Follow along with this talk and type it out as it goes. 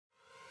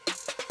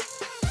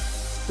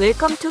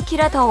웰컴 투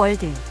키라 더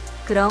월드.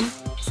 그럼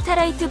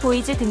스타라이트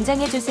보이즈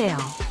등장해주세요.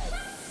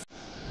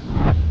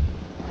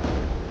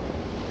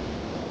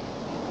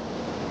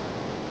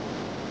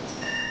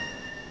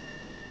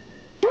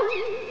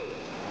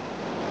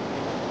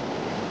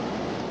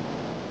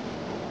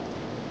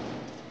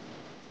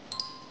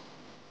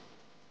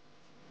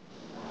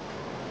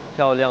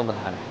漂亮的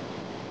海，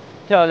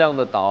漂亮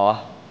的岛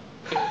啊！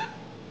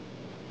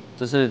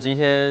这是今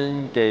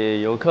天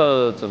给游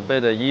客准备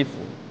的衣服，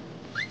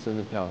真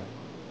的漂亮。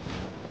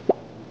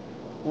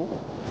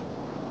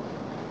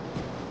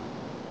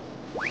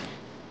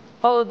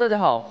Hello， 大家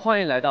好，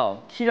欢迎来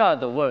到 KIRA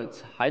的 World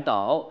海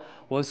岛，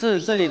我是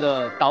这里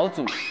的岛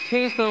主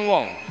Kingston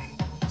Wong。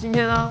今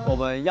天呢，我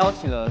们邀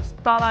请了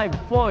Starlight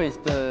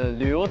Boys 的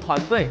旅游团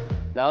队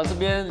来到这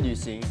边旅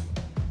行。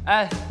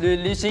 哎，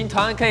旅行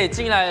团可以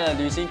进来了，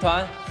旅行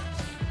团，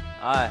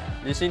哎，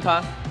旅行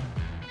团，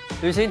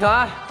旅行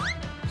团，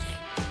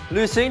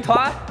旅行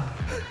团，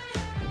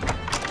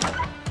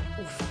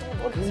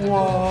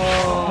哇，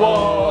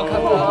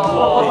看到，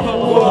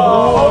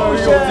哇，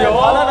有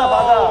바다다，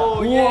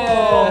耶，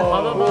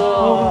바다다，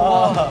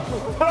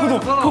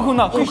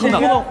코코넛，와,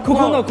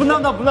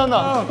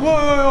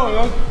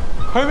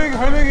 갈매기.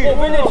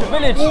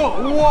 village，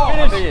 우와.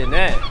 네.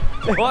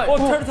 Oh,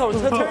 turtle.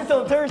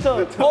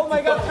 Oh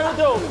my god,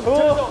 turtle.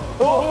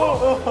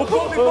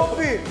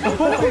 Poppy.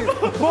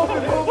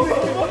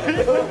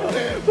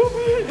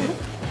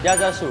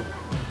 야자수,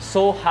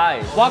 so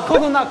high. 와,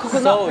 코코넛.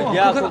 코코넛.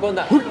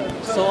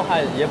 So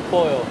high,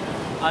 예뻐요.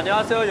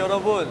 안녕하세요,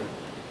 여러분.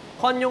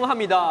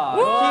 환영합니다.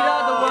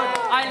 키라 더 월드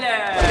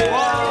아일랜드.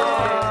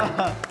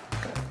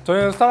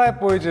 저희는 스타라이트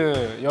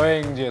보이즈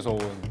여행지에서 온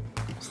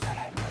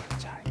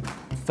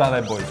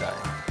스타라이트 보이즈.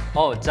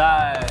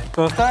 잘.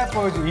 저 스타라이트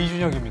보이즈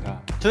이준혁입니다.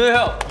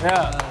 준혁.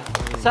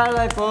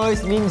 Starlight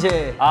Boys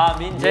민재.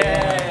 민재.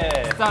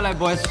 Starlight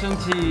Boys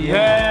승치.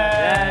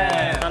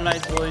 예.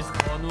 Starlight Boys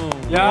건우.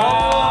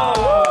 야.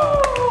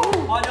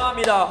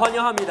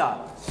 환영합니다.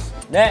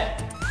 네.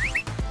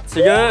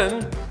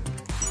 지금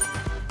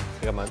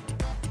잠깐만.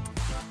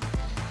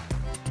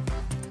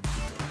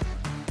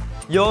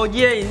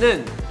 여기에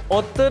있는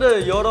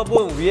옷들을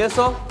여러분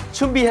위해서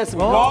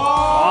준비했습니다.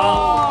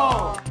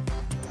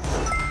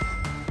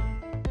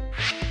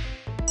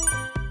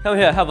 Come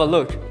here, have a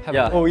look.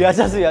 오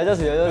야자수.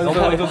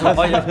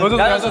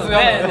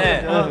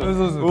 네.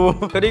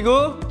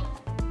 그리고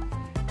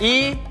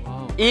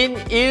 2인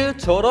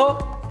 1조로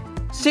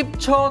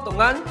 10초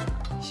동안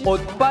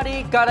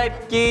옷빨이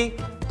갈아입기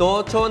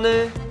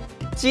도전을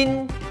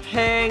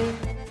진행할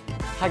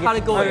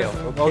거예요.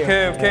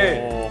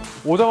 오케이.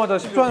 오자마자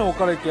 10초 안에 옷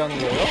갈아입기 하는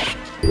거예요?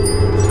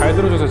 잘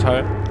들어주세요,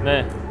 잘.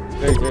 네.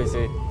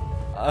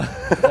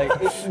 Like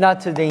it's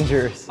not too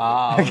dangerous.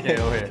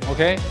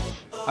 오케이.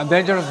 I'm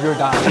dangerous, you're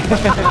down.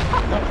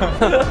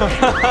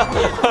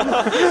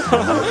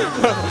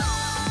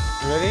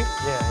 You ready?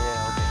 Yeah.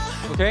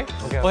 Okay.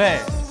 오케이.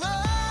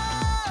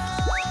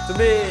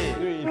 준비.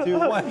 3, 2,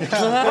 1. 3,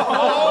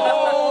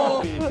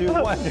 2,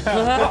 1.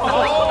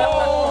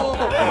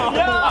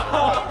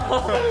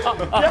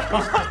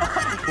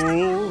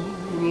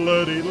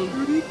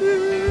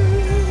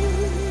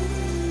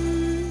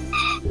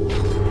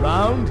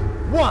 Round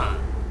 1.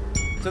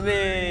 준비.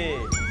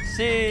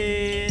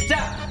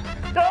 시작.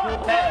 3,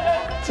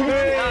 2, 1.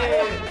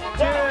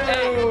 6,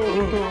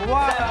 5,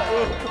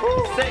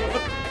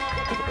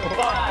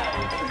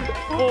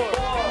 4,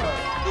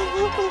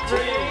 3,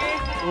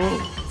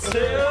 2,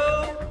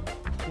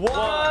 1.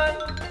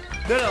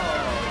 내려.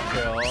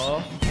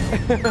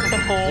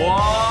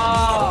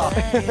 와.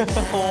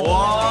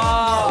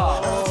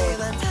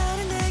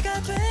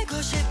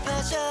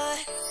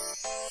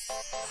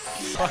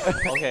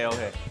 오케이.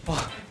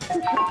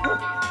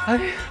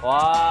 와.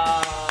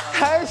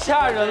 太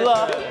吓人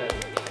了，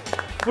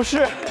不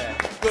是。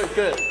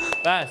 Good.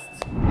 Best.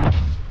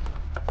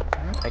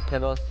 I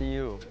cannot see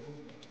you.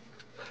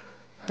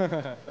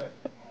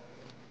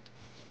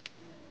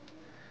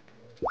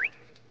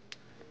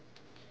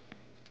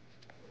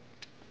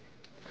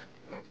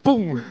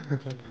 Boom.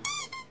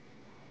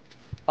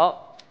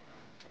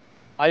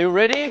 Are you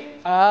ready?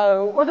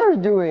 What are you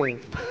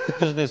doing?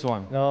 This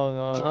one. No.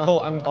 Oh,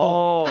 I'm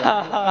cold.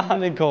 I'm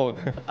really cold.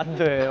 안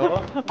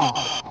돼요.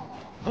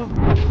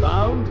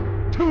 Round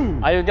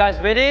 2. Are you guys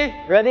ready?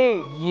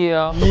 Ready?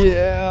 Yeah.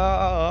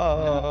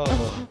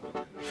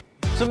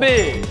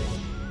 준비.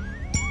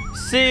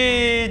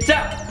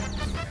 시작.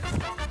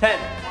 10,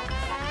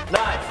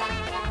 9,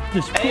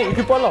 8,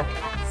 이렇게 빨라.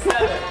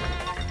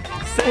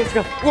 7,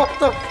 6, What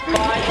the? 5,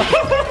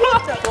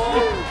 4,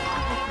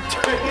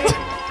 3,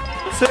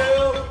 2,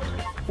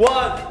 1.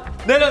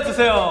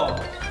 내려주세요.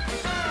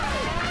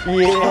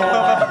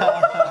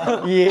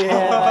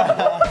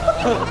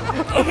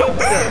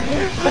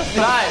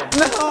 Time.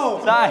 No.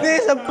 Time.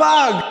 This is a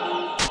bug.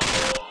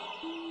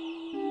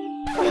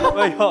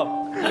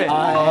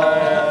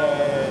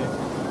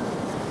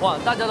 哇，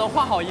大家都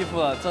换好衣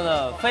服了，真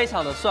的非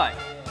常的帅。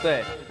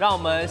对，让我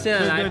们现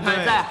在来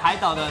拍在海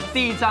岛的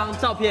第一张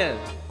照片。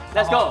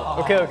Let's go。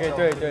OK，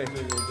对。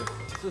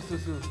是。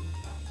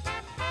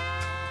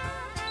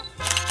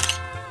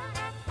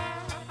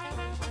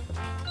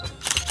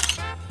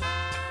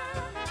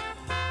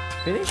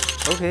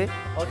 오케이.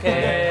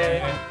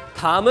 오케이.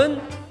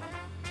 다음은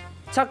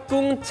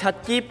짝꿍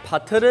찾기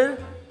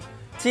파트를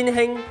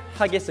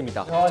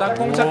진행하겠습니다.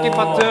 짝꿍 찾기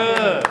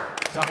파트.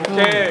 오케이.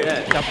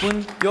 네.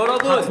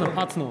 여러분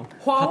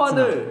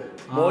화환을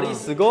머리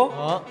쓰고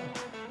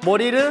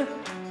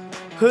머리를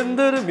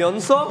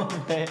흔들면서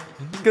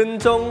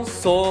끈적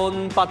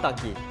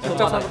손바닥이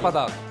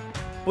손바닥.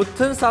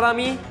 붙은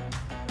사람이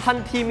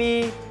한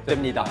팀이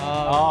됩니다.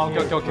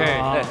 오케이.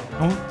 네.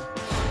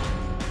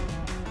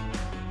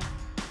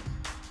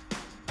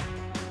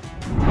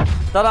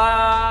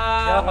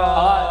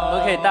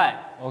 따란! 오케이,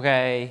 딸.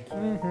 오케이.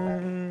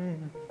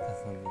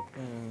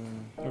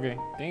 오케이.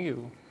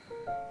 땡큐.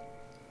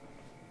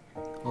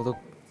 我都，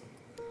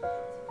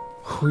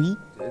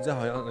这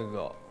好像那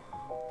个。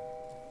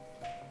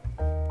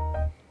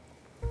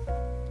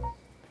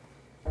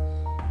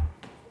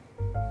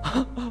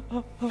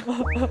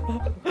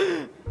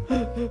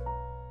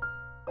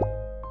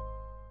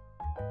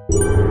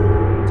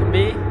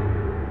 준비.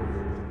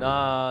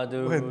 하나,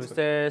 둘,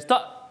 셋,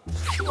 스타트.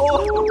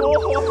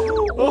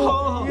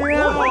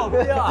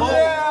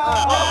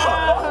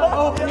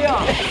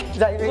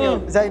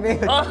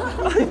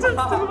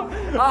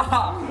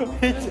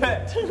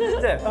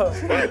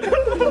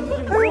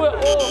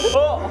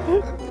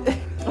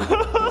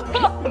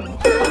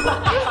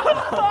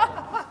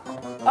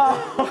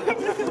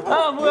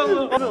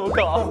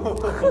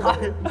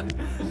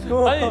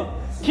 아니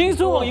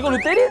킹스왕 이걸로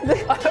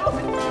때리는데?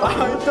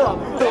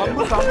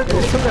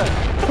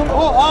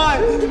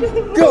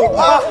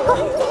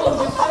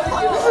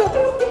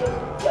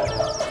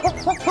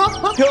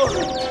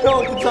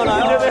 형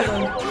괜찮아요?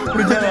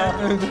 괜찮아요.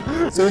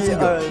 1, 2,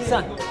 3.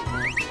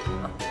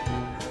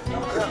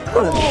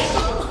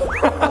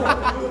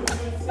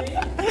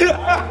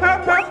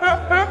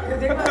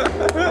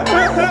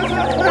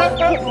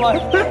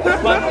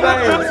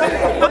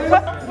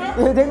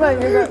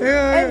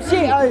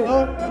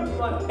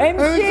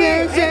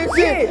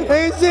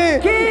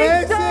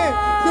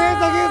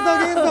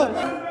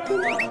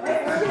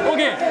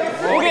 오케이.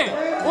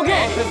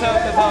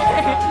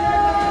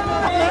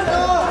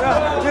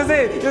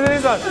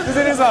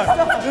 유세린선.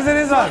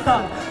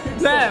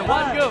 네,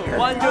 one group.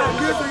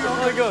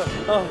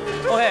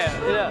 오케이,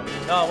 이제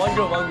one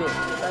group.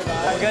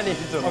 我跟你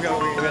组。我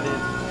跟你。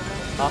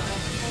好。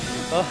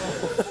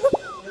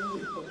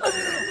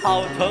好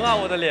疼啊，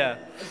我的脸。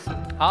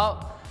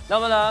好，那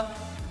么呢，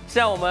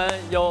现在我们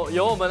有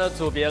我们的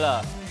组别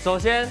了。首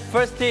先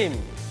 ，first team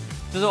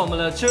就是我们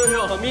的秋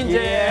秋和敏姐。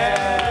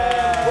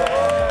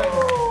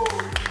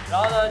然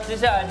后呢，接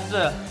下来就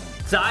是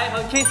宅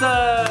和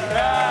Kissen。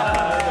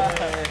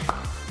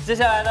接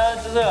下来呢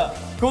就是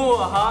顾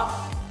和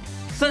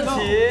盛奇。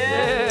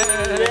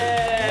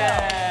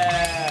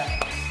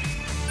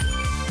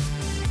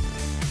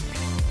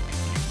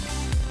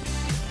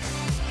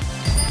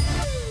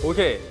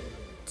오케이.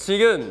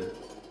 지금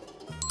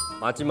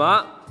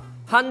마지막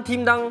한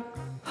팀당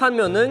한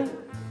명은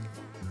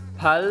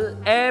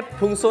발에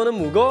풍선을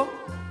무고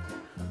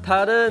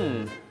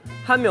다른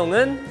한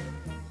명은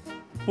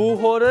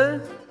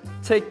부호를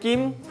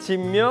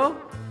책임지며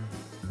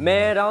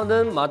매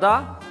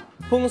라운드마다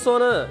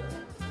풍선을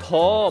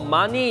더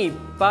많이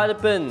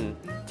밟은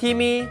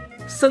팀이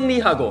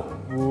승리하고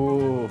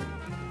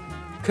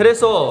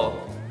그래서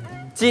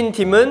진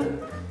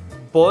팀은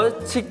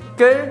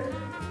벌칙을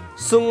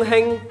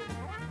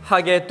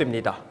수행하게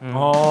됩니다.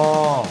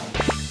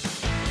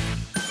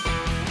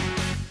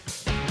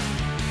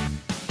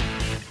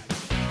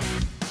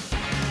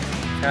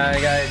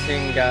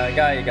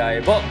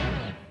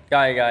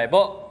 가위가위보.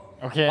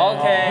 오케이.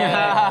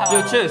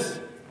 You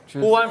choose.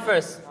 Who won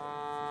first?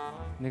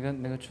 那个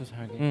choose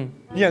할게.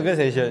 你想跟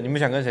谁选？你们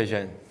想跟谁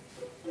选？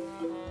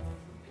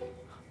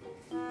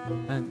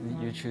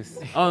 You choose.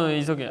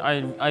 It's okay.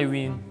 I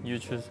win. You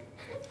choose.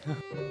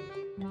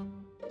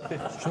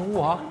 选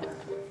我啊？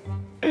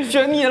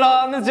选你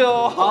了，那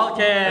就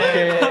오케이.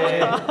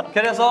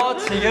 그래서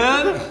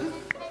지금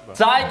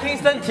자이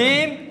킹스턴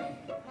팀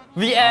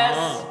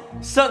vs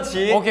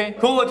선치 오케이.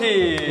 고고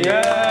팀.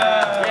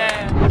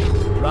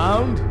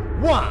 Round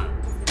 1.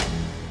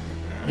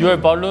 Your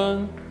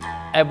balloon,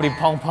 every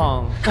pong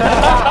pong.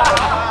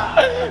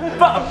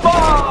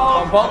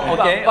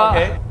 오케이.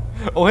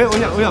 我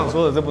想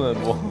说的，这不能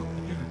播。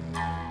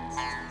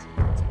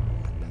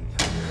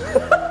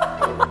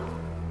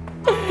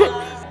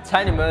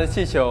猜你们的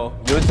气球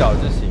有脚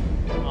就行。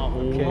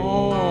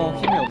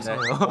힘이 없어요.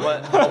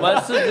 我们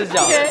4只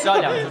脚需要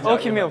2只脚。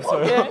힘이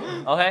없어요.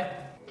 OK.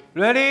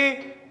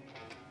 Ready?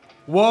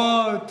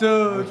 1,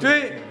 2,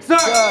 3,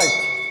 start.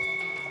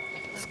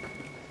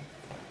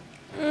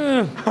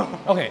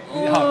 오케이.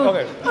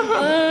 오케이.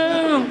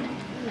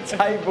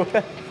 猜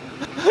뭐야？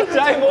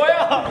 자, 뭐야?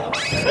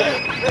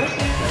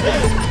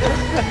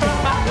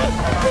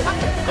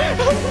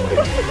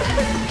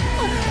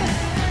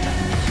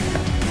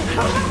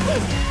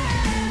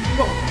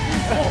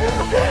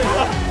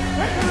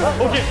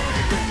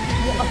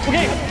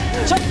 오케이.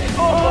 첫.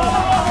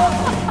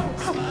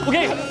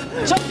 오케이.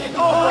 첫.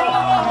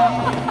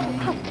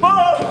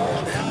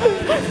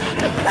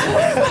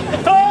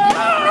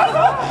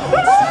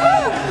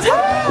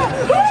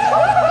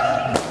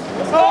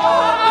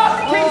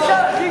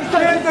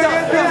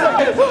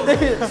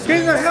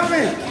 Kingston, help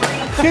me!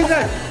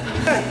 Kingston!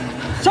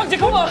 上去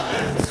空了，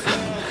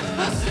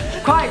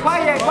快一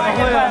点，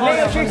没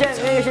有时间，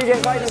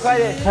快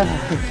一点。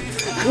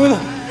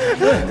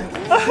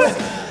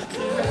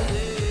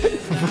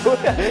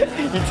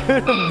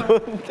이들은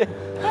뭔데?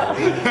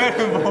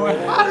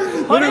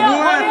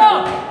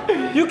 허리야!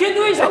 You can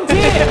do it, 형지!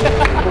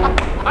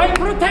 I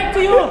protect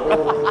you!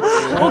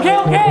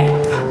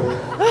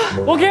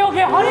 오케이,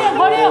 허리야!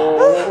 허리!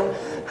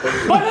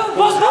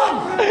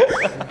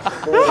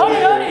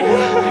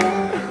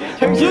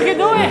 You can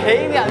do it!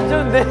 에임이 안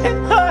좋은데?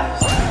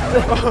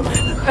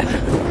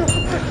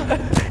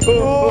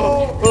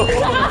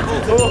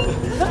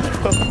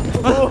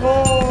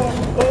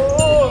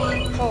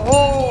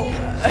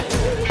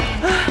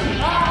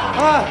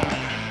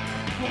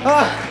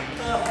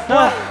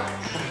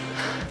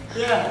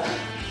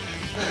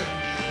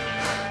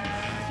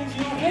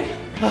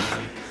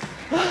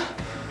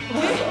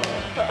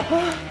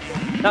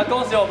那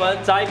恭喜我们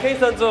宅 K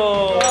胜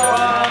组！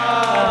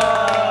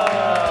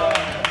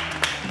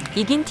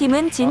 이긴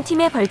팀은 진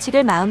팀의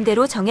벌칙을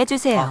마음대로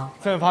정해주세요.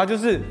 惩罚就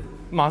是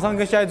马上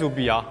跟下一组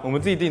比啊，我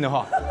们自己定的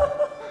话，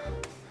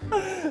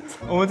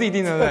我们自己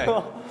定的对不对？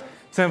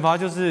惩罚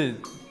就是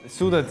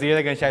输的直接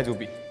再跟下一组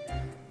比，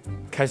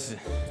开始。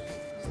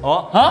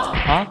哦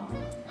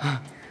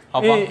好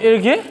吧。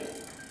 이렇게?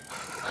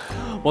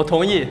 我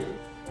同意。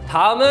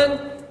他们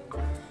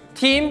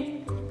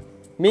팀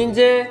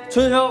민재,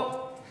 준형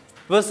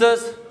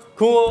vs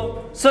궁우,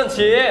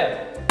 선치.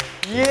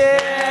 예.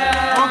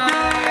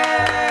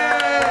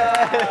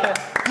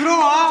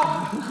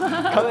 들어와.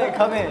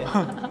 가메.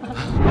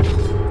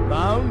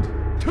 Round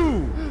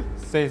 2.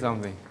 Say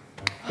something.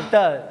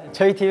 일단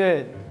저희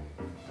팀은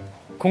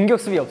공격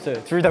수비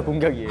없어요. 둘 다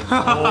공격이에요.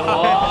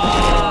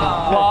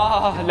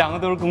 와, 两个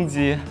都是攻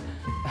击。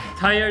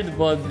 Tired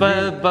but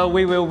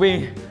we will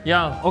win.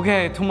 yeah.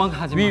 Okay,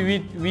 도망가지 마.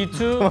 We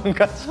two.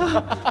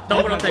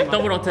 double attack.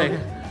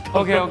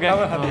 Okay.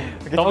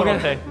 double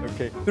attack.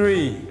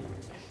 3,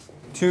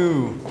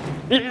 2,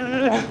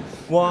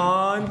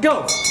 1,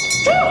 go.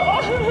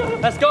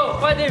 Let's go.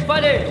 Fighting.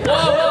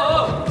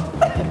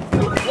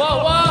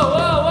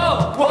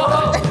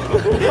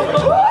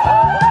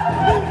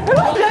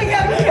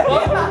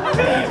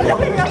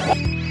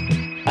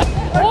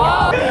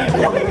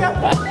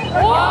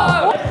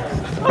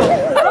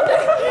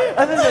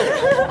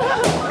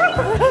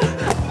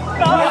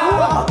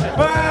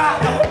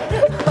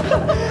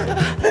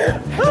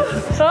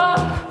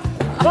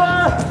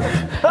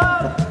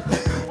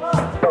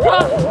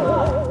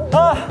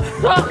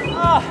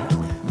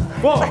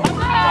 Whoa.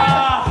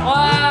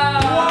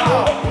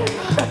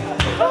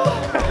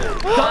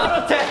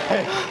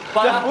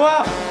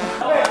 와.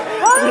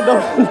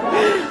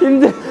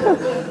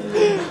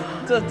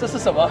 这是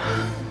什么？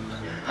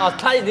啊，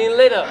他已经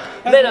累得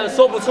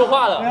说不出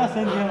话了。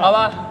好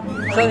吧，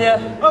升天。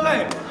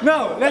Okay,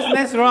 no, let's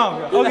next round.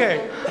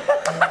 Okay.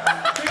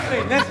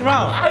 Quickly, next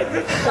round.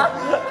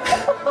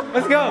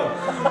 Let's go.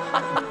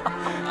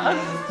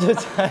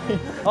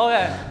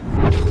 OK。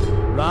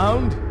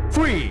 Round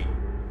 3.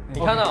 你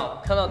看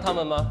到他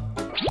们吗？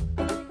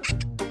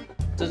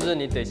这就是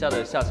你等下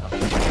的下场。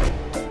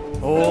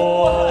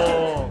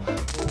哦。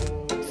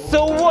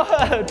So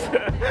what?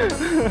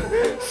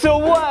 So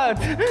what?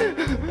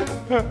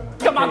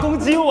 干嘛攻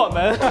击我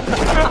们？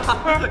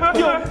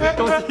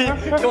攻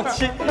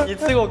击，一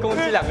次给我攻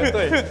击2个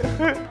队。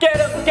Get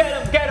him!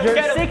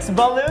 You're 6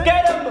 balloon.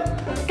 Get him!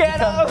 Okay.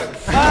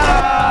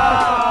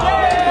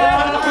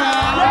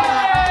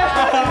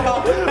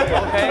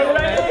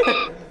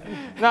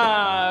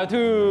 那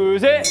 2,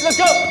 3, let's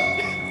go.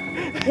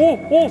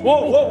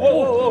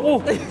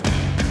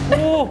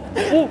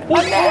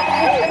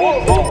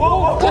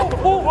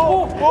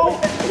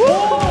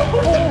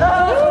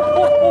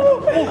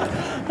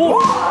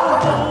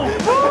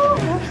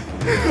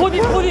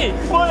 포디.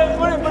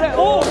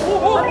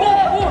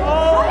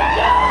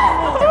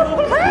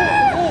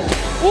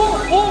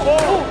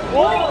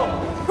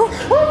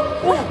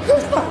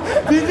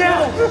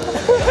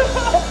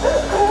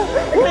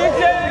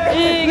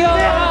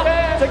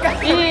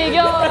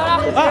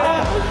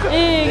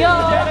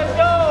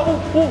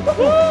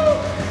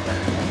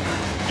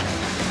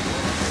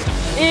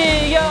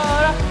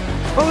 이겨라.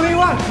 Only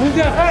one.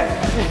 문제. Hey.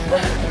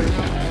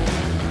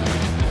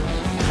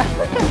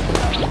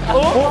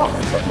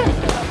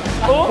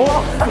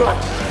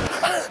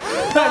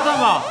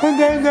 잠깐만.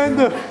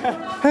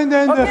 핸드.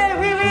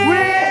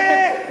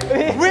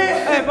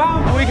 위.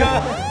 방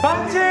보이가.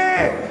 반지.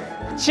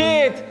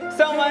 Cheat.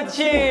 Someone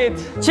cheat.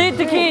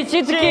 치트키.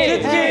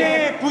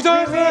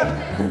 부전승.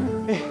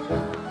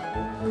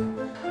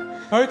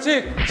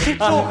 벌칙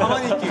 10초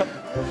가만히 있기.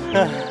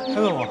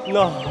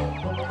 No.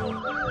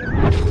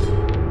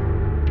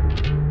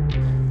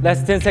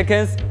 Last 10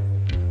 seconds.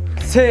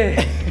 3,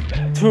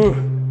 2,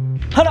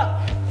 1.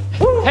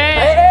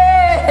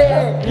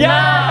 헤이! 야!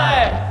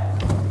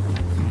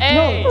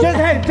 No, just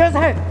hate, just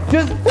hate,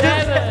 just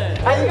 7,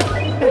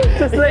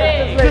 just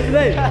late, just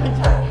late.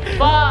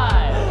 5,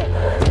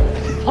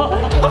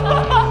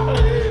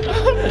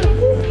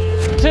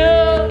 2,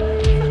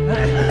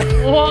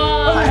 1.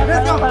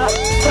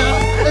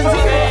 Let's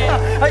go.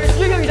 아니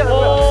실력이잖아.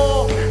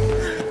 5,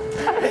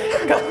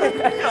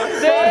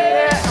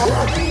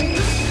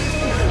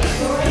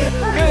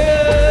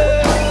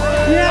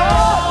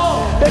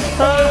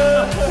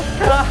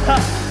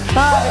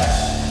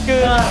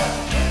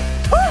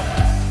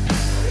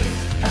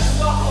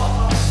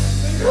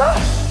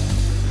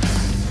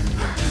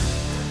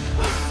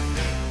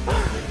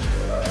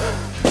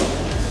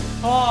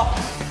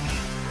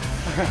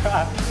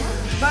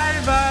 拜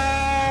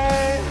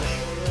拜。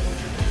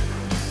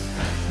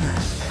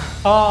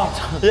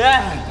 예.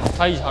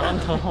 자이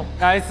잘한다.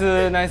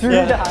 나이스 나이스.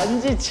 둘다 안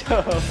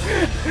지쳐.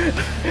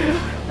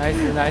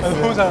 나이스 나이스.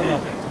 너무 잘한다.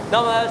 那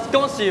我们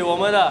恭喜我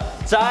们的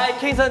宅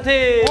Kingston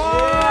Team。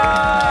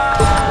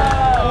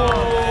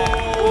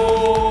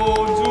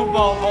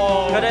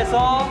 주바바.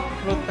 그래서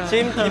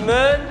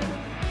팀은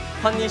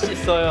퍼니시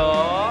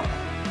있어요.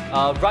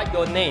 Write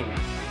your name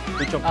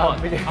with your palm.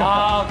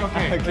 아,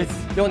 오케이.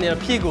 用你的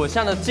屁股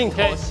向着镜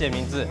头写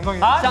名字，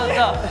 아? 向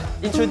着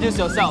introduce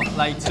yourself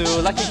like to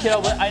Lucky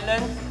KIYI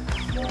Island.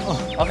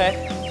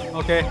 OK.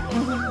 오케이.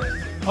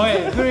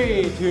 오케이.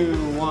 3,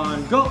 2,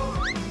 1, go.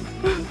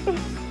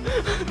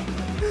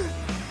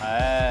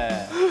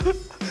 哎，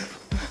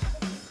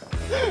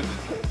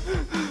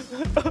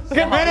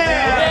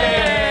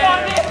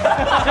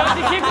向起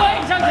keep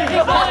going， 向起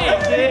keep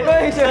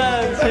going， 向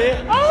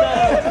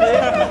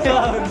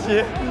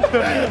起，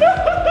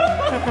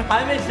还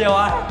没写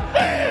完。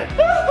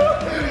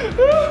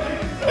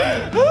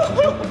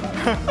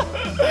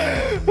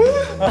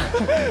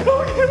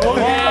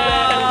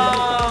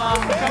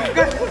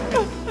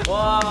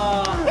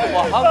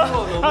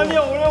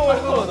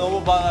한국어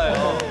너무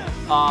빨라요.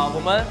 我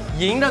们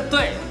赢的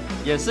队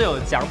也是有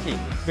奖品。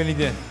便利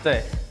店。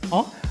对。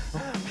哦？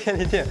便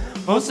利店？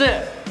不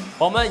是，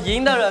我们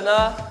赢的人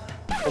呢，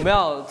我们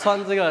要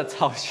穿这个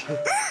草裙。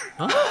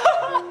啊？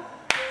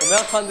我们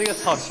要穿这个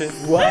草裙。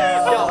哇！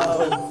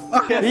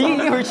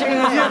一会儿去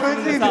看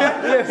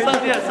上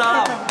帝的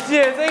沙。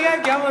姐，这应该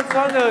给他们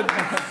穿着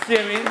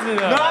写名字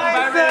的。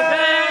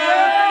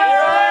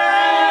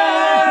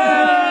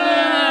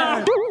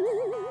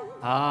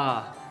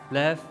啊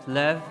 ，left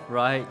left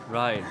right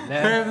right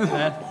left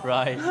left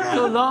right.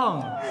 So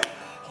long.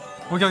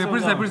 오케이,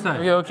 풀스타일.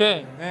 오케이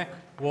오케이. 네.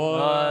 1,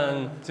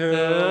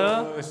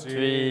 2,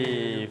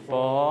 3,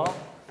 4,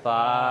 5,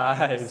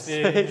 6,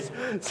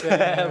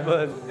 7,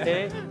 8.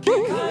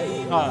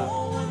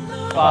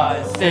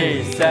 5,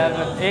 6,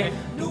 7, 8.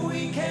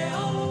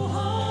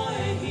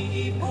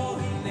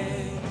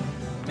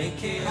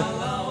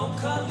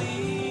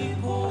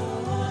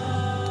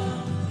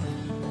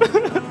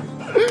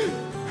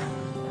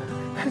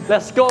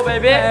 Let's go,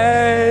 baby!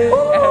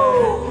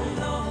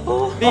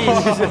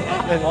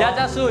 压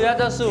加速，压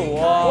加速！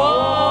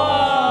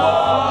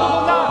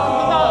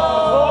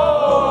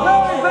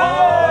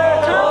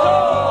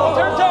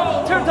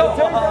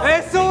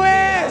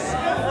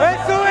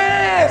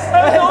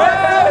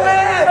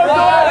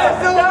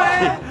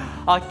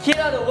啊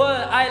 ，KIYI 的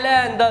World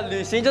Island 的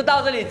旅行就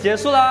到这里结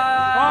束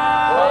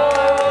啦！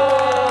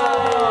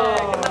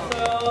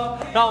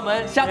让我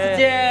们下次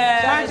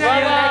见，下次见，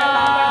拜拜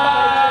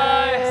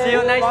 ，See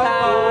you next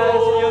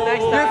time，See you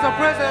next time。 Here's a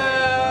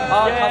present. 好，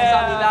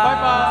감사합니다。 拜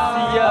拜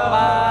See you，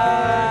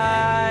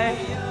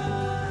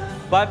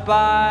 拜拜，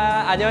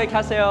안녕히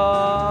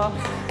가세요。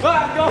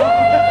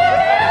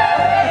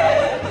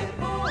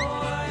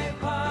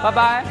 拜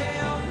拜。